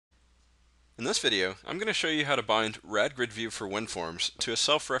In this video, I'm going to show you how to bind RadGridView for WinForms to a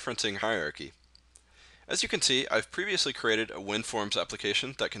self-referencing hierarchy. As you can see, I've previously created a WinForms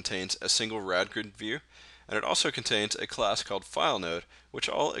application that contains a single RadGridView, and it also contains a class called FileNode, which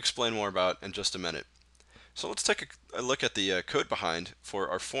I'll explain more about in just a minute. So let's take a look at the code behind for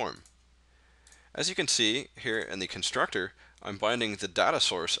our form. As you can see here in the constructor, I'm binding the data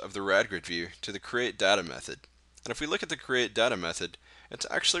source of the RadGridView to the createData method. And if we look at the createData method, it's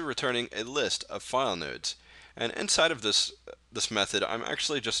actually returning a list of file nodes. And inside of this method, I'm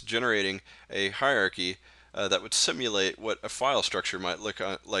actually just generating a hierarchy that would simulate what a file structure might look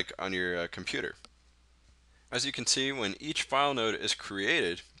like on your computer. As you can see, when each file node is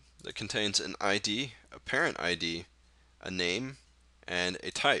created, it contains an ID, a parent ID, a name, and a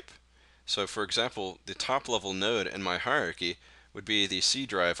type. So for example, the top level node in my hierarchy would be the C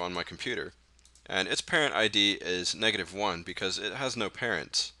drive on my computer. And its parent ID is -1 because it has no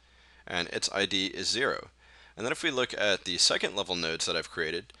parents, and its ID is 0. And then if we look at the second level nodes that I've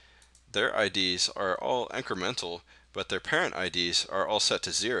created, their IDs are all incremental, but their parent IDs are all set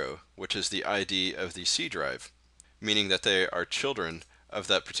to 0, which is the ID of the C drive, meaning that they are children of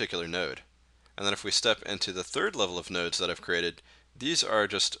that particular node. And then if we step into the third level of nodes that I've created, these are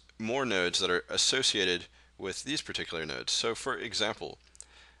just more nodes that are associated with these particular nodes. So for example,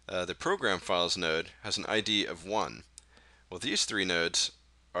 the program files node has an ID of 1. Well, these three nodes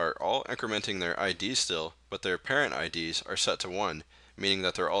are all incrementing their IDs still, but their parent IDs are set to 1, meaning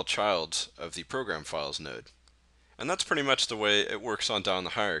that they're all childs of the program files node. And that's pretty much the way it works on down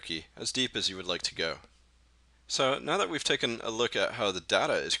the hierarchy, as deep as you would like to go. So now that we've taken a look at how the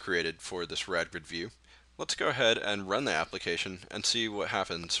data is created for this RadGridView, let's go ahead and run the application and see what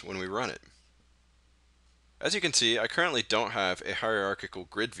happens when we run it. As you can see, I currently don't have a hierarchical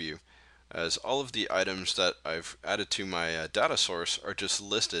grid view, as all of the items that I've added to my data source are just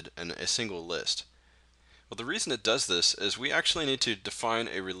listed in a single list. Well, the reason it does this is we actually need to define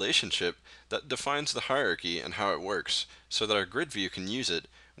a relationship that defines the hierarchy and how it works, so that our grid view can use it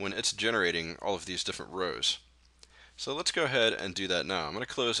when it's generating all of these different rows. So let's go ahead and do that now. I'm going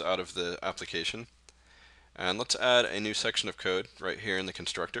to close out of the application, and let's add a new section of code right here in the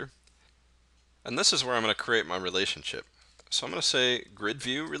constructor. And this is where I'm going to create my relationship. So I'm going to say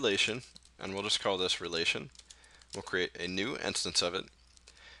GridView relation, and we'll just call this relation. We'll create a new instance of it.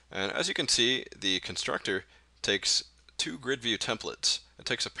 And as you can see, the constructor takes two GridView templates. It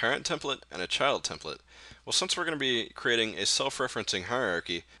takes a parent template and a child template. Well, since we're going to be creating a self-referencing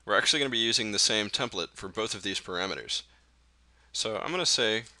hierarchy, we're actually going to be using the same template for both of these parameters. So I'm going to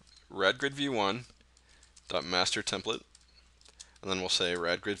say RadGridView1.masterTemplate. And then we'll say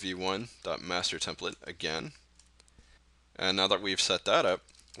RadGridView1.masterTemplate again. And now that we've set that up,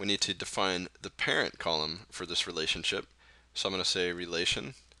 we need to define the parent column for this relationship. So I'm going to say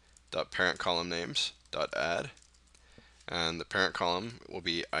relation.parentColumnNames.add, and the parent column will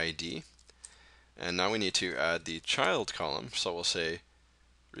be ID. And now we need to add the child column, so we'll say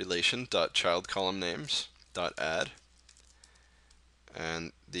relation.childColumnNames.add.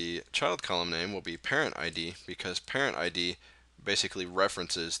 And the child column name will be parent ID because parent ID basically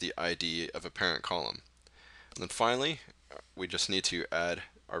references the ID of a parent column. And then finally, we just need to add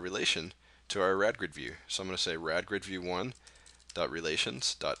our relation to our RadGridView. So I'm going to say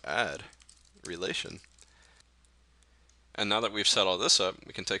RadGridView1.relations.add relation. And now that we've set all this up,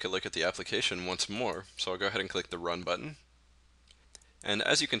 we can take a look at the application once more. So I'll go ahead and click the Run button. And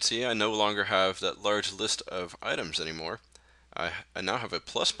as you can see, I no longer have that large list of items anymore. I now have a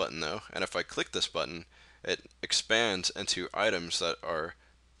plus button though, and if I click this button, it expands into items that are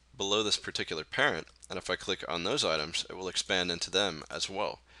below this particular parent, and if I click on those items, it will expand into them as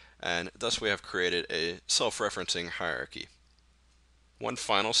well. And thus we have created a self-referencing hierarchy. One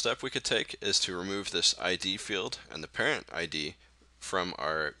final step we could take is to remove this ID field and the parent ID from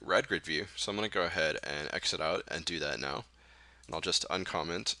our RadGridView. So I'm going to go ahead and exit out and do that now. And I'll just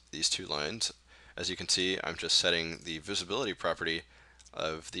uncomment these two lines. As you can see, I'm just setting the visibility property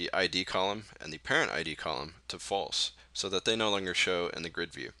of the ID column and the parent ID column to false, so that they no longer show in the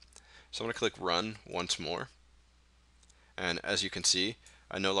grid view. So I'm going to click Run once more. And as you can see,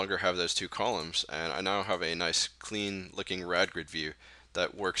 I no longer have those two columns, and I now have a nice clean looking RadGridView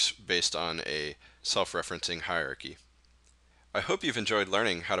that works based on a self-referencing hierarchy. I hope you've enjoyed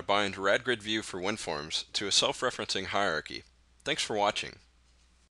learning how to bind RadGridView for WinForms to a self-referencing hierarchy. Thanks for watching.